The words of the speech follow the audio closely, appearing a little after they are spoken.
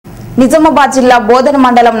నిజామాబాద్ జిల్లా బోధన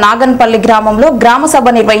మండలం నాగన్పల్లి గ్రామంలో గ్రామ సభ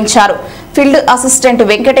నిర్వహించారు. ఫీల్డ్ అసిస్టెంట్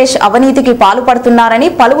వెంకటేష్ అవినీతికి పాల్పడుతున్నారని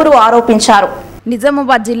పలువురు ఆరోపించారు.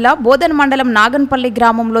 నిజామాబాద్ జిల్లా బోధన మండలం నాగన్పల్లి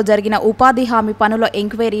గ్రామంలో జరిగిన ఉపాధి హామీ పనుల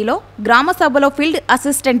ఎంక్వైరీలో గ్రామ సభలో ఫీల్డ్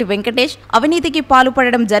అసిస్టెంట్ వెంకటేష్ అవినీతికి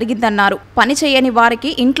పాల్పడడం జరిగిందన్నారు. పని చేయని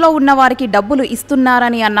వారికి ఇంట్లో ఉన్న వారికి డబ్బులు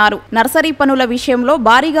ఇస్తున్నారని అన్నారు. నర్సరీ పనుల విషయంలో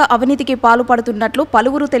భారీగా అవినీతికి పాల్పడుతున్నట్లు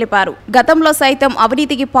పలువురు తెలిపారు. గతంలో సైతం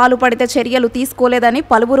అవినీతికి పాల్పడితే చర్యలు తీసుకోలేదని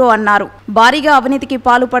పలువురు అన్నారు. భారీగా అవినీతికి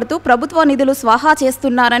పాల్పడుతూ ప్రభుత్వ నిధులు స్వాహా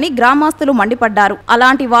చేస్తున్నారని గ్రామస్తులు మండిపడ్డారు.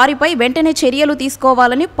 అలాంటి వారిపై వెంటనే చర్యలు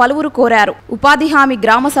తీసుకోవాలని పలువురు కోరారు. ఉపాధి హామీ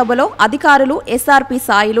గ్రామ సభలో అధికారులు ఎస్ఆర్పి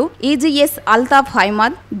సాయిలు, ఈజీఎస్ అల్తాఫ్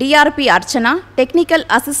హైమద్, డిఆర్పి అర్చన, టెక్నికల్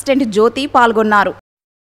అసిస్టెంట్ జ్యోతి పాల్గొన్నారు.